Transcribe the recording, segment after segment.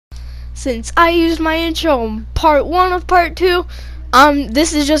since I used my intro in part 1 of part 2,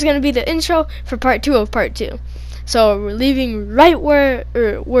 this is just gonna be the intro for part 2 of part 2. So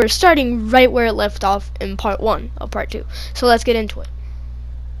we're starting right where it left off in part 1 of part 2. So let's get into it.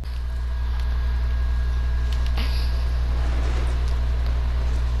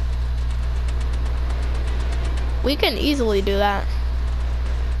 We can easily do that.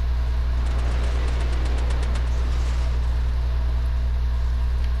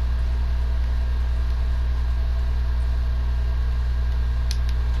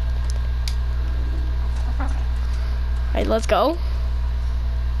 Alright, let's go.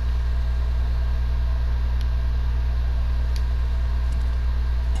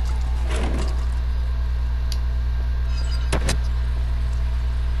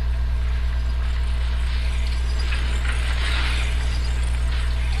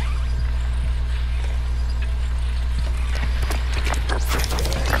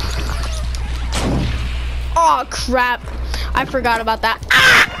 Oh crap, I forgot about that.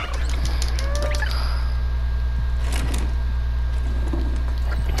 Ah!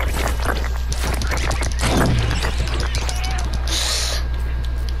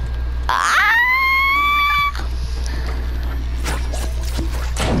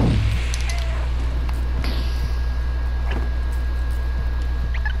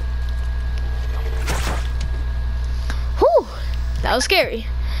 Whew, that was scary.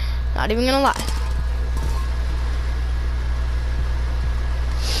 Not even gonna lie.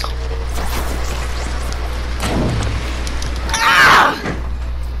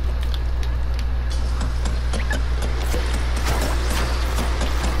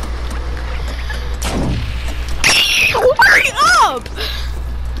 Hurry up!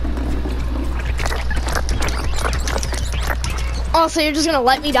 Oh, so you're just gonna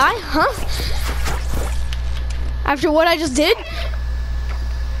let me die, huh? After what I just did?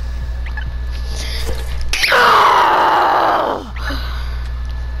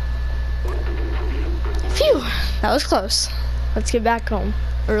 Phew, that was close. Let's get back home.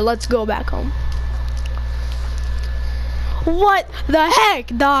 Or let's go back home. What the heck,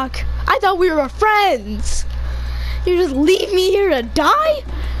 Doc? I thought we were friends. You just leave me here to die?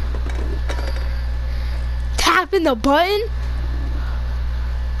 Tapping the button?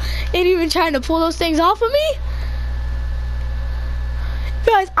 Ain't even trying to pull those things off of me?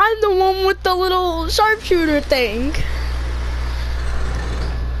 Guys, I'm the one with the little sharpshooter thing.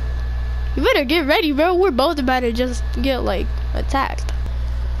 You better get ready, bro. We're both about to just get, like, attacked.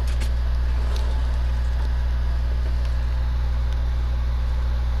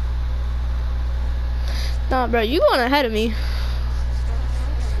 Nah, bro, you going ahead of me.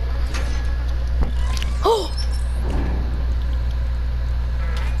 Oh!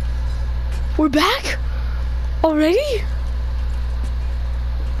 We're back? Already?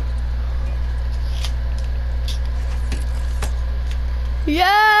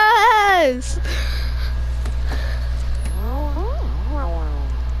 Yes!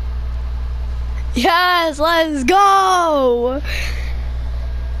 Yes, let's go!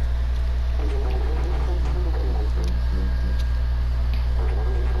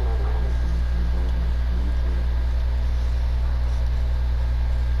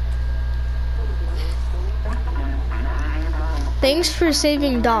 Thanks for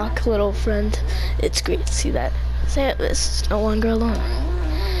saving Doc, little friend. It's great to see that Samus is no longer alone.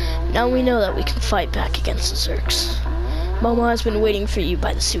 Now we know that we can fight back against the Zergs. Momo has been waiting for you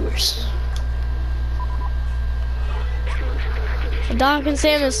by the sewers. Doc and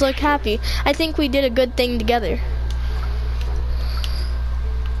Samus look happy. I think we did a good thing together.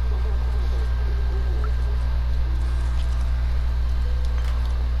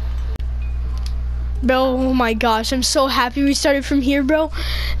 Bro, oh my gosh, I'm so happy we started from here, bro.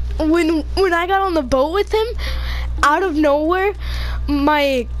 When I got on the boat with him, out of nowhere,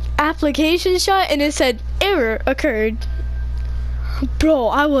 my application shut and it said error occurred. Bro,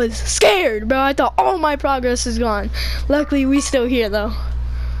 I was scared, bro. I thought all my progress is gone. Luckily, we still here, though.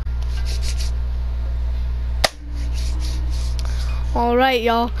 All right,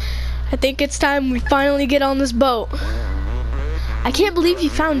 y'all. I think it's time we finally get on this boat. I can't believe you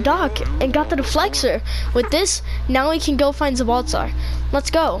found Doc and got the deflexor. With this, now we can go find Zabaltzar. Let's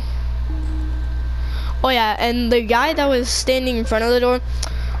go. Oh yeah, and the guy that was standing in front of the door,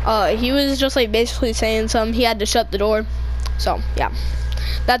 he was just like basically saying something. He had to shut the door. So yeah,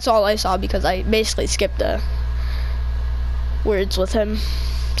 that's all I saw because I basically skipped the words with him.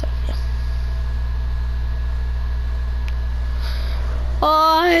 So, yeah.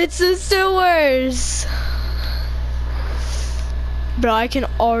 Oh, it's the sewers. Bro, I can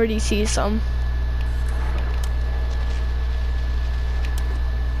already see some.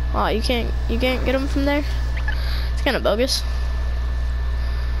 Oh, you can't get him from there? It's kind of bogus.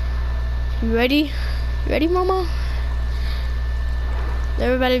 You ready? You ready, Mama?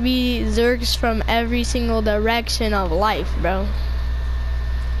 There better be zergs from every single direction of life, bro.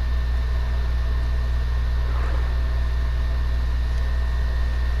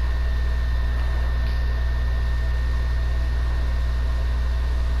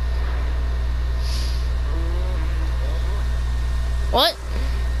 What?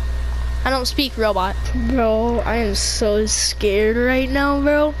 I don't speak robot. Bro, I am so scared right now,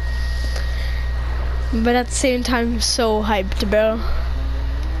 bro. But at the same time, so hyped, bro.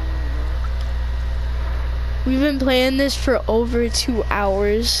 We've been playing this for over 2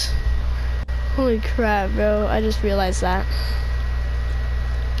 hours. Holy crap, bro. I just realized that.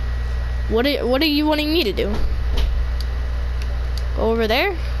 What are you wanting me to do? Go over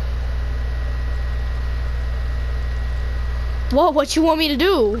there? What you want me to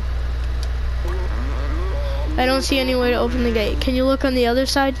do? I don't see any way to open the gate. Can you look on the other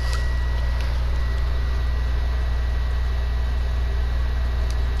side?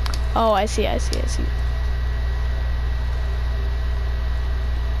 Oh, I see.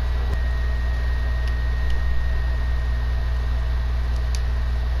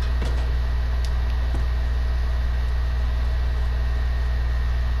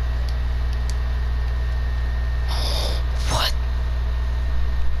 What?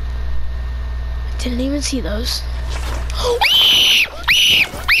 Didn't even see those.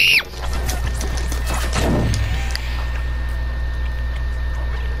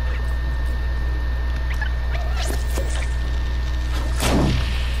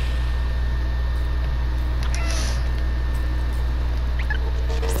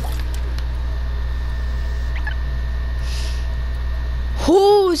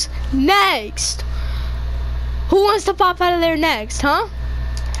 Who's next? Who wants to pop out of there next, huh?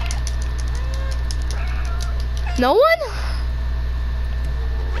 No one?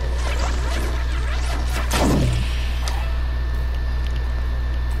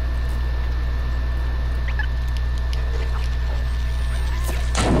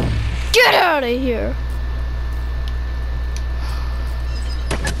 Get out of here!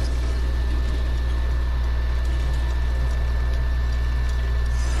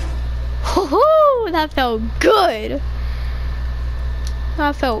 Woohoo! That felt good.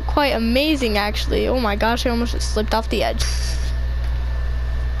 That felt quite amazing, actually. Oh my gosh, I almost just slipped off the edge.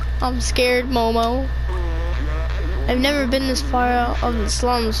 I'm scared, Momo. I've never been this far out of the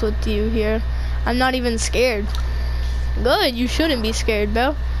slums with you here. I'm not even scared. Good, you shouldn't be scared,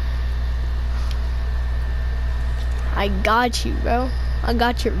 bro. I got you, bro. I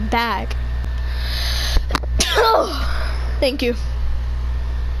got your back. Thank you.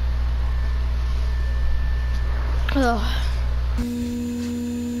 Ugh.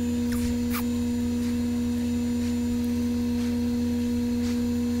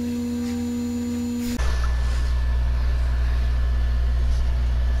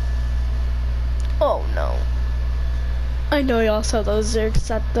 Oh no. I know y'all saw those zergs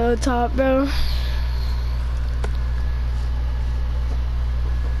at the top, bro.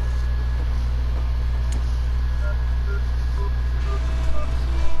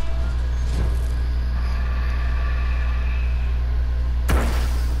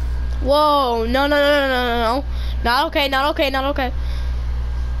 Whoa, no. Not okay.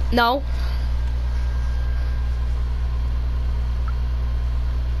 No.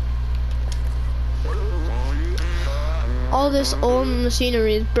 All this old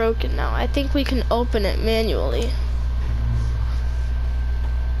machinery is broken now. I think we can open it manually.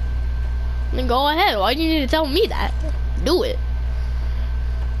 Then go ahead. Why do you need to tell me that? Do it.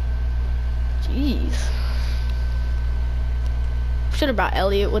 Jeez. Should have brought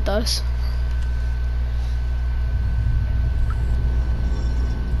Elliot with us.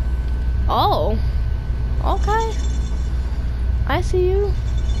 Oh. Okay. I see you.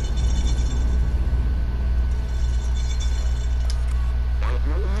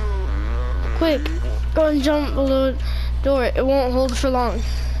 Quick, go and jump below the door. It won't hold for long.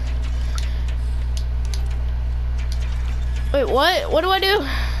 Wait, what? What do I do?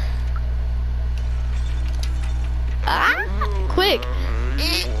 Ah! Quick,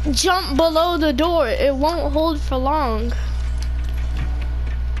 jump below the door. It won't hold for long.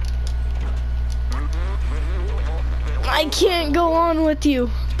 I can't go on with you,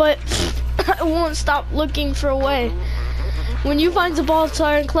 but I won't stop looking for a way. When you find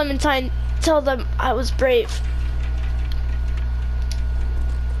Zabaltar and Clementine, tell them I was brave.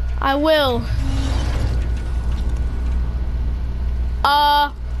 I will.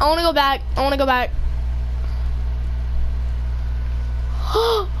 I wanna go back.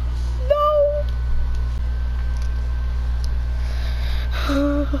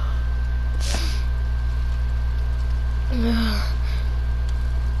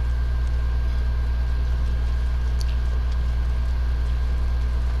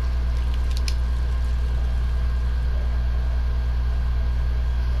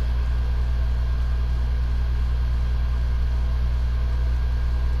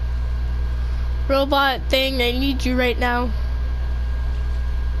 robot thing, I need you right now.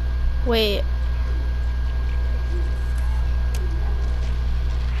 Wait.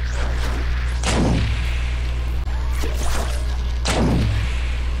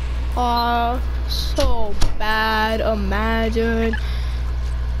 Aw, so bad, imagine.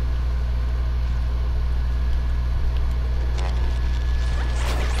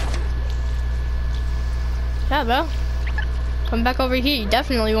 Yeah, bro. Come back over here. You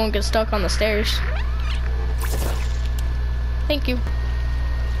definitely won't get stuck on the stairs. Thank you.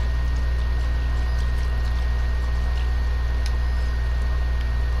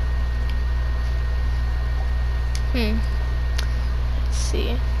 Let's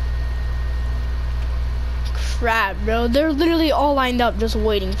see. Crap, bro. They're literally all lined up just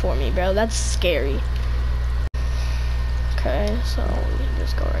waiting for me, bro. That's scary. Okay, so we can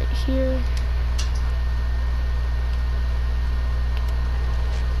just go right here.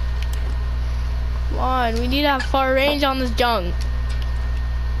 Come on, we need to have far range on this junk.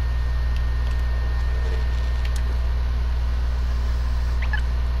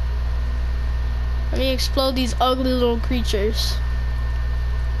 Let me explode these ugly little creatures.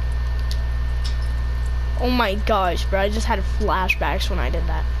 Oh my gosh, bro, I just had flashbacks when I did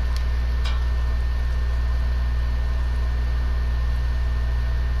that.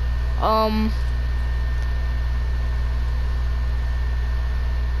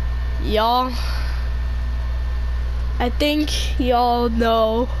 Y'all, I think y'all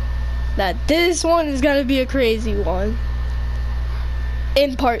know that this one is gonna be a crazy one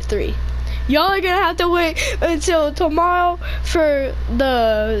in part 3. Y'all are gonna have to wait until tomorrow for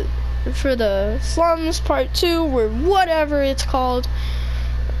the slums part 2 or whatever it's called.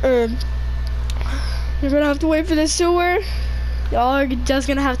 You're gonna have to wait for the sewer. Y'all are just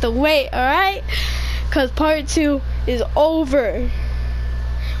gonna have to wait, alright? Cause part 2 is over.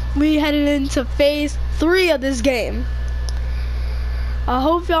 We headed into phase 3 of this game. I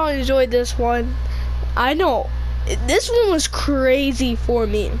hope y'all enjoyed this one. I know this one was crazy for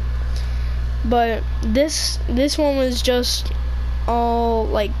me, but this one was just all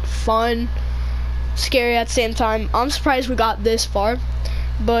like fun, scary at the same time. I'm surprised we got this far,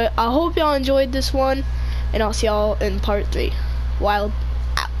 but I hope y'all enjoyed this one, and I'll see y'all in part 3. Wild.